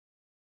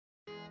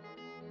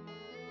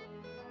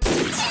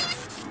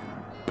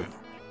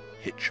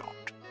headshot.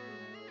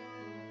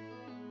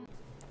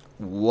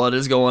 What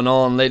is going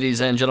on,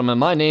 ladies and gentlemen?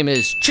 My name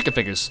is Chicken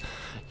Fingers,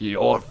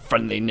 your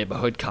friendly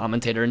neighborhood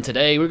commentator, and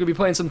today we're going to be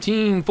playing some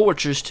Team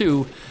Fortress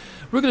 2.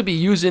 We're going to be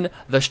using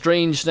the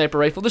strange sniper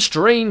rifle, the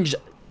strange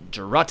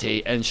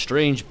Jarate, and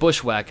strange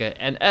Bushwacka,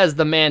 and as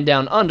the man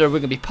down under, we're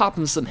going to be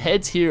popping some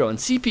heads here on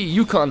CP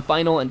Yukon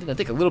Final, and then I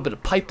think a little bit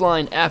of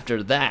pipeline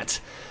after that.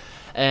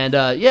 And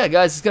yeah,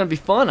 guys, it's going to be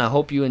fun. I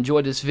hope you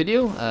enjoyed this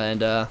video,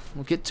 and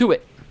we'll get to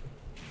it.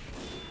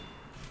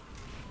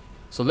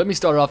 So let me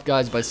start off,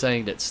 guys, by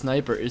saying that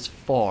Sniper is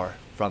far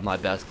from my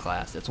best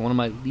class. It's one of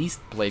my least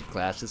played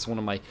classes. It's one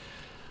of my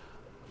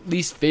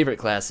least favorite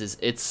classes.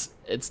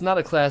 It's not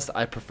a class that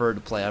I prefer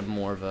to play. I'm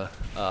more of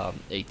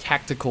a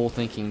tactical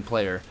thinking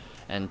player,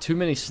 and too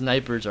many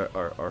snipers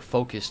are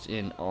focused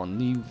in on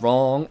the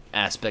wrong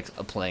aspects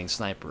of playing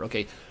Sniper.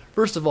 Okay,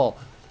 first of all,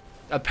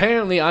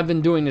 apparently I've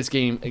been doing this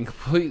game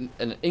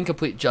in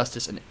incomplete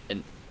justice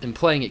and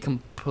playing it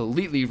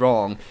completely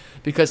wrong,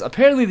 because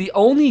apparently the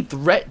only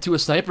threat to a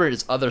sniper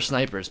is other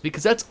snipers,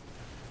 because that's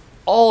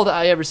all that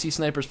I ever see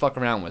snipers fuck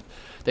around with.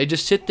 They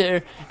just sit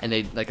there and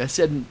they, like I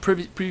said in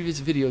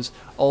previous videos,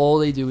 all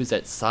they do is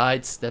that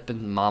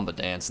sidestepping mamba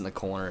dance in the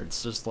corner.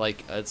 It's just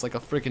like it's like a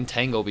freaking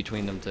tango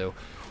between them two.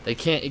 They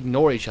can't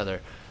ignore each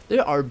other.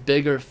 There are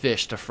bigger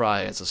fish to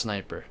fry as a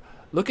sniper.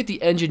 Look at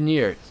the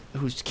engineer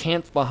who's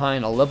camped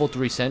behind a level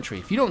 3 sentry.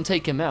 If you don't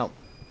take him out,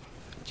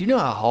 do you know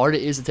how hard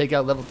it is to take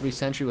out level 3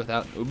 sentry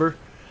without an Uber?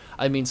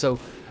 I mean, so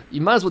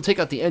you might as well take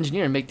out the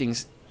engineer and make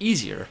things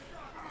easier.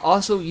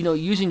 Also, you know,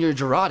 using your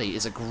Jarate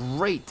is a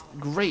great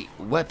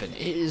weapon.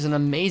 It is an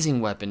amazing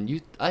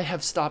weapon. I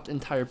have stopped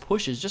entire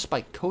pushes just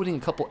by coating a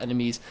couple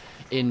enemies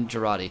in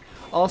Jarate.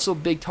 Also,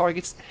 big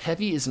targets.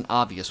 Heavy is an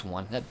obvious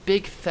one. That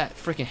big fat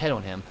freaking head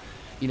on him.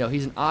 You know,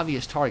 he's an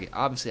obvious target.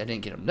 Obviously, I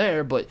didn't get him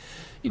there, but,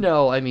 you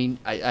know, I mean,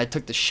 I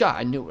took the shot.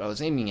 I knew what I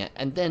was aiming at.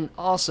 And then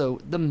also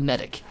the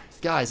medic.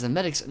 Guys, the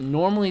medics,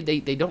 normally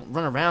they don't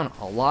run around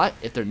a lot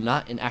if they're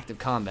not in active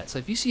combat. So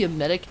if you see a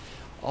medic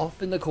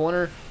off in the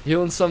corner,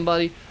 healing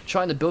somebody,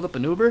 trying to build up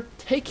an Uber,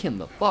 take him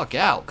the fuck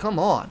out. Come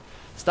on.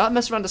 Stop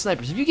messing around with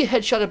snipers. If you get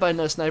headshotted by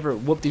another sniper,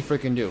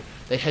 whoop-de-frickin-do.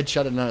 They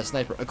headshotted another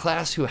sniper. A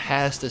class who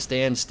has to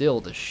stand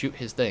still to shoot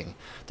his thing,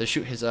 to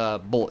shoot his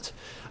bullet.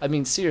 I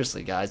mean,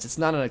 seriously, guys, it's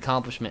not an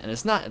accomplishment, and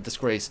it's not a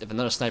disgrace if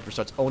another sniper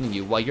starts owning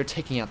you while you're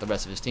taking out the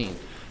rest of his team.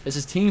 This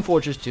is Team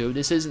Fortress 2.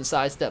 This isn't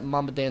Sidestep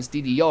Mamba Dance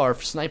DDR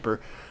for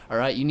Sniper.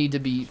 Alright, you need to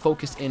be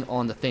focused in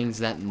on the things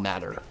that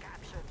matter.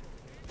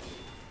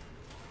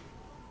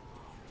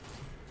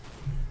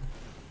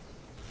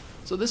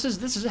 So this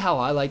is how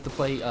I like to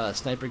play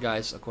Sniper,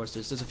 guys. Of course,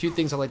 there's a few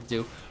things I like to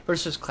do.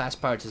 First, there's class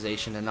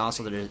prioritization, and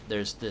also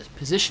there's the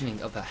positioning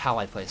of how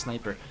I play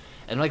Sniper.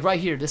 And like right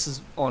here, this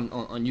is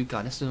on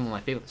Yukon. This is one of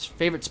my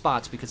favorite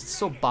spots because it's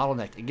so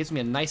bottlenecked. It gives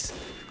me a nice,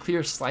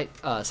 clear sight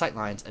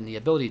lines and the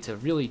ability to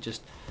really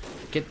just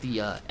get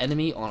the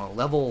enemy on a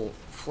level,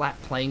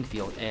 flat playing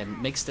field, and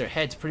makes their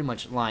heads pretty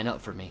much line up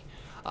for me.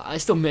 I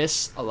still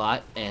miss a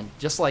lot, and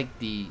just like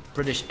the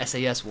British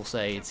SAS will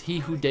say, it's he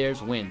who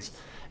dares wins.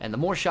 And the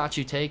more shots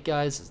you take,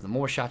 guys, the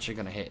more shots you're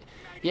going to hit.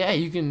 Yeah,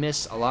 you can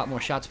miss a lot more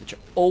shots, but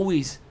you're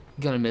always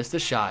going to miss the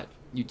shot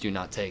you do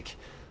not take.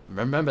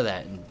 Remember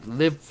that and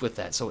live with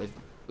that. So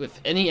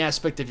if any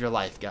aspect of your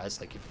life, guys,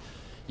 like if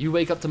you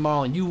wake up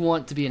tomorrow and you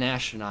want to be an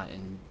astronaut,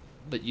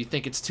 but you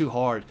think it's too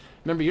hard,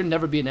 remember, you'll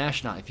never be an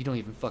astronaut if you don't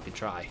even fucking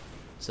try.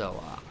 So,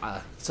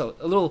 so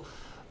a little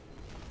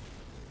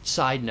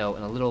side note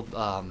and a little,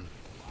 I'm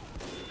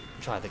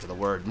trying to think of the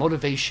word,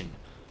 motivation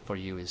for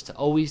you is to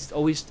always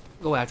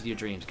go after your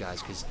dreams,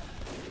 guys, because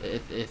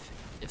if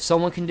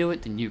someone can do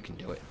it, then you can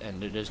do it,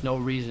 and there's no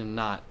reason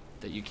not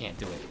that you can't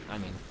do it. I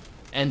mean,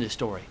 end of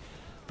story.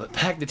 But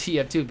back to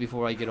TF2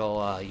 before I get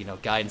all you know,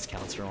 guidance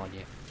counselor on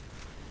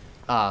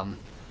you.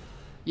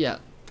 Yeah,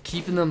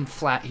 keeping them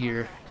flat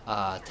here,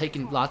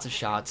 taking lots of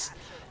shots,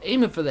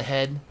 aiming for the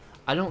head.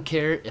 I don't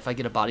care if I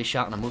get a body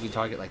shot on a moving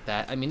target like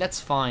that. I mean, that's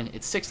fine.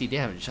 It's 60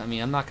 damage. I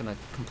mean, I'm not gonna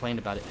complain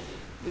about it,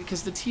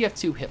 because the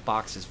TF2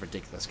 hitbox is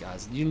ridiculous,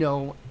 guys. You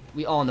know,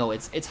 we all know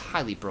it's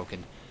highly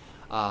broken.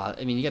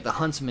 I mean, you got the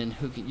Huntsman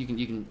who you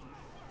can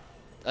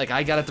like,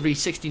 I got a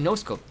 360 no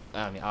scope.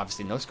 I mean,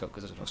 obviously no scope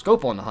because there's no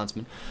scope on the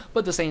Huntsman, but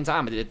at the same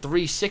time I did a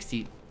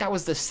 360. That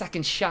was the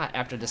second shot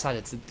after I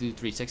decided to do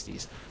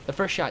 360s. The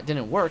first shot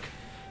didn't work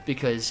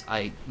because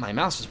my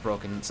mouse was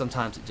broken.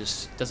 Sometimes it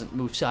just doesn't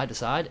move side to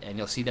side, and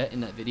you'll see that in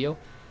that video.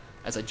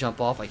 As I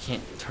jump off, I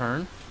can't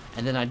turn,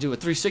 and then I do a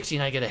 360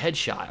 and I get a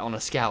headshot on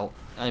a scout.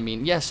 I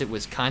mean, yes, it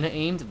was kind of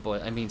aimed,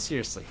 but I mean,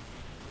 seriously,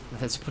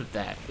 let's put it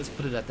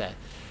at that.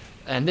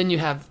 And then you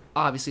have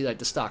obviously like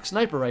the stock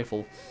sniper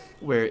rifle,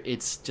 where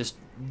it's just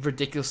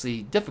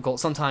ridiculously difficult.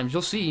 Sometimes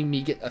you'll see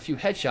me get a few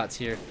headshots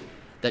here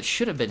that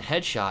should have been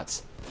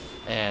headshots,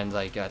 and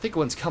like I think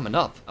one's coming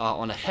up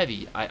on a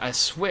heavy. I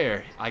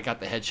swear I got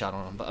the headshot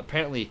on him, but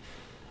apparently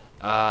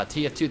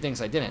TF2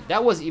 thinks I didn't.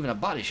 That wasn't even a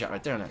body shot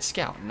right there on that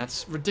scout, and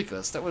that's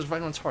ridiculous. That was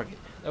right on target.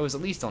 That was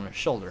at least on her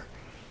shoulder.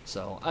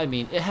 So, I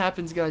mean, it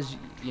happens, guys.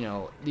 You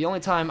know, the only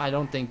time I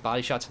don't think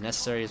body shots are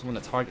necessary is when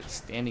the target's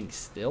standing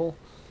still.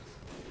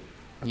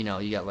 You know,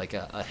 you got like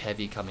a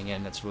heavy coming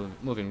in that's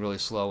moving really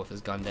slow with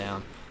his gun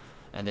down,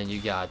 and then you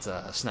got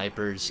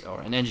snipers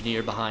or an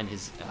engineer behind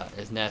his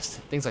nest,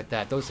 things like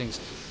that. Those things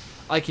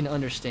I can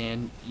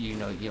understand. You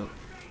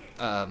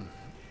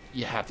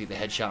have to get the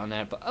headshot on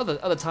that, but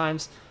other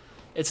times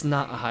it's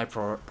not a high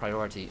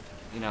priority.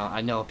 You know,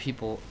 I know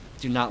people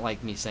do not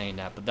like me saying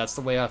that, but that's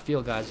the way I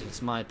feel, guys.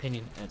 It's my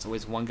opinion, and it's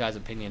always one guy's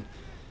opinion.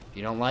 If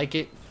you don't like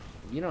it,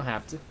 you don't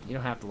have to. You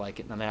don't have to like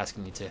it, and I'm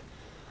asking you to.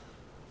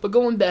 But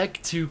going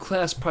back to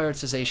class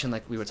prioritization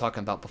like we were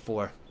talking about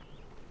before,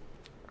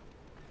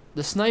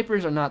 the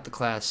snipers are not the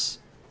class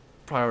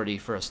priority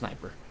for a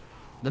sniper.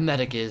 The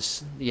medic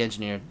is, the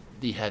engineer,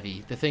 the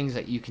heavy, the things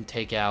that you can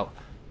take out,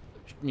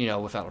 you know,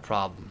 without a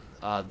problem.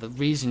 The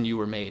reason you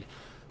were made.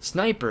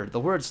 Sniper, the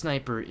word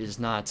sniper is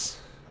not,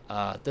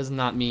 does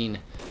not mean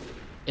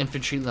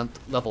infantry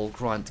level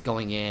grunt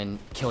going in,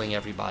 killing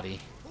everybody.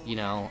 You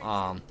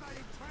know,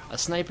 a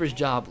sniper's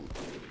job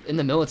in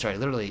the military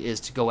literally is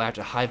to go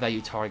after high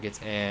value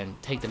targets and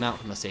take them out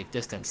from a safe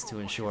distance to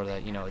ensure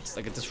that, you know, it's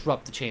like a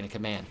disrupt the chain of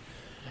command.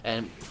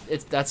 And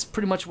that's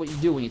pretty much what you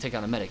do when you take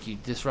on a medic. You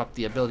disrupt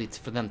the ability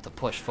for them to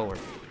push forward.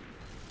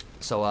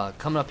 So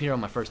coming up here on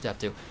my first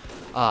TF2,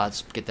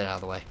 let's get that out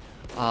of the way.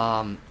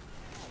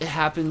 It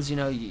happens, you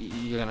know,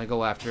 you're gonna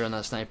go after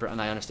another sniper,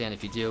 and I understand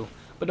if you do,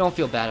 but don't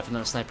feel bad if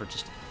another sniper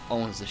just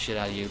owns the shit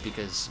out of you,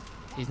 because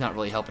he's not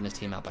really helping his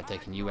team out by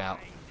taking you out.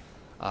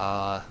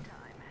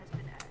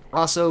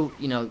 Also,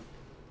 you know,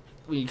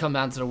 when you come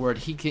down to the word,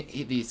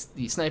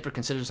 the sniper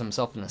considers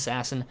himself an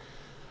assassin.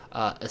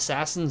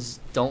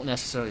 Assassins don't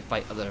necessarily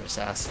fight other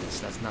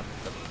assassins. That's not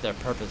their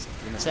purpose.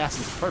 An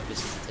assassin's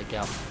purpose is to take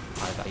out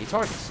high-value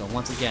targets. So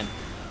once again,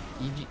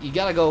 you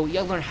gotta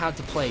learn how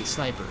to play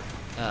sniper.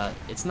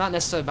 It's not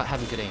necessarily about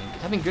having good aim.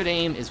 Having good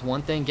aim is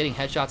one thing. Getting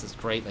headshots is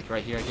great. Like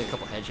right here, I get a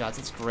couple headshots.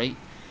 It's great,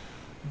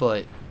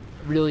 but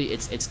really,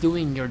 it's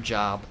doing your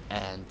job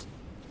and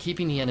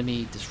keeping the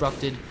enemy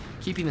disrupted,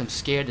 keeping them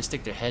scared to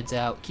stick their heads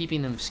out,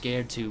 keeping them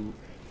scared to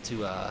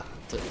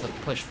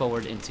push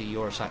forward into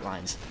your sight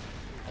lines,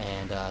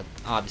 and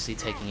obviously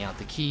taking out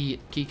the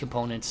key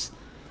components.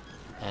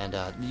 And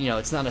you know,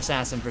 it's not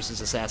assassin versus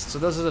assassin. So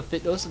those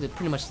are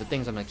pretty much the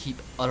things I'm gonna keep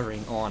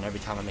uttering on every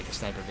time I make a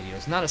sniper video.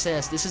 It's not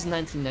assassin. This is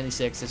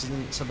 1996. This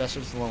isn't Sylvester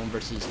Stallone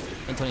versus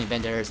Antonio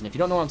Banderas. And if you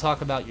don't know what I'm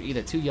talking about, you're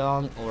either too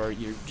young or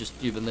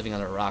you've been living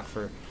under a rock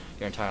for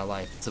your entire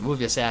life. It's a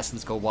movie,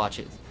 Assassins. Go watch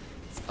it.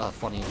 It's a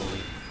funny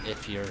movie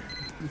if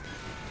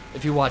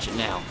you watch it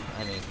now.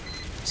 I mean,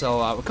 so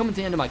we're coming to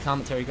the end of my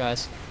commentary,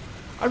 guys.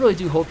 I really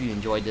do hope you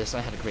enjoyed this. I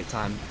had a great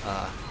time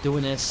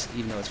doing this,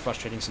 even though it's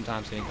frustrating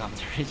sometimes getting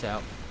commentaries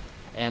out.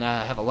 And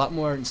I have a lot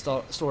more in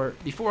store.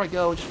 Before I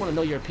go, just want to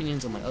know your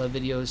opinions on my other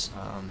videos.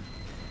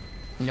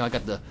 You know, I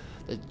got the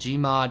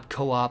Gmod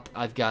co-op.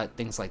 I've got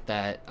things like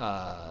that.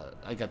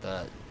 I got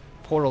the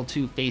Portal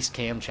 2 face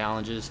cam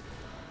challenges.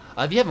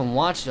 If you haven't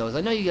watched those,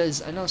 I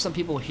know some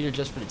people are here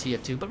just for the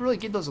TF2, but really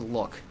give those a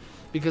look,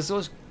 because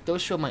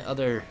those show my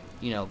other,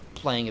 you know,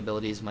 playing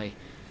abilities, my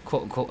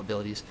quote-unquote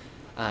abilities,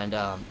 and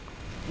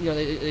you know,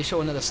 they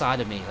show another side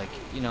of me. Like,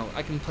 you know,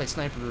 I can play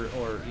sniper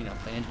or, you know,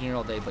 play engineer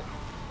all day,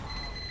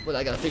 but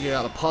I gotta figure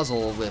out a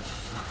puzzle with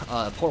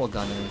a portal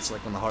gun, and it's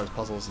like one of the hardest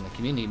puzzles in the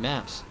community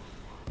maps.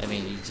 I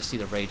mean, you just see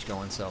the rage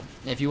going. So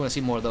if you want to see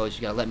more of those,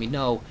 you gotta let me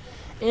know.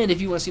 And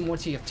if you want to see more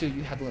TF2,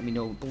 you have to let me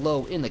know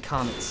below in the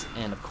comments.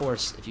 And of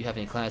course, if you have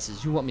any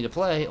classes you want me to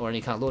play, or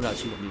any kind of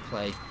loadouts you want me to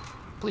play,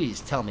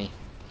 please tell me.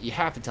 You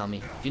have to tell me.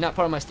 If you're not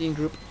part of my Steam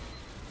group,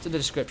 it's in the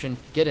description.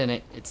 Get in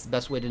it. It's the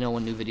best way to know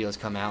when new videos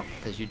come out,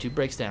 because YouTube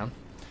breaks down.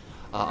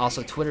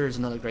 Also, Twitter is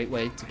another great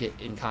way to get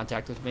in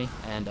contact with me.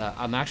 And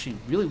I'm actually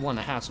really want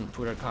to have some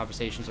Twitter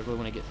conversations. I really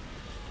want to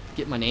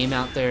get my name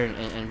out there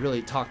and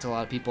really talk to a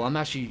lot of people. I'm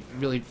actually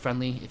really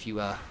friendly. If you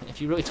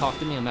really talk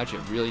to me, I'm actually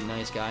a really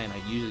nice guy, and I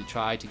usually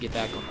try to get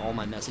back on all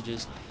my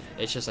messages.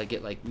 It's just I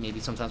get, like, maybe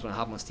sometimes when I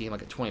hop on Steam, I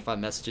get 25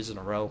 messages in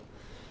a row,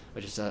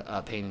 which is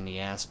a pain in the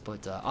ass.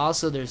 But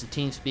also, there's the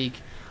TeamSpeak.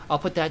 I'll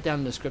put that down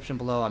in the description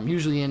below. I'm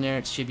usually in there.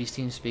 It's Chibi's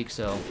TeamSpeak.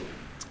 So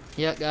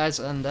yeah, guys,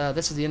 and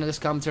this is the end of this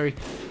commentary.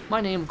 My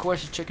name, of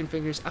course, is Chicken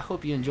Fingers. I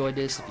hope you enjoyed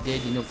this. If you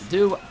did, you know what to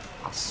do.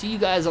 I'll see you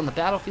guys on the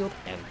battlefield,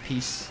 and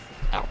peace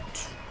out.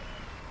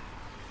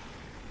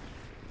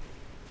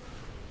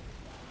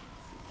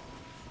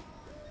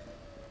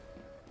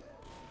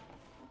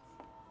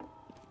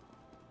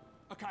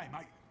 Okay,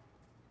 mate.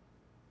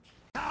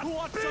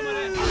 Want some of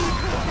this?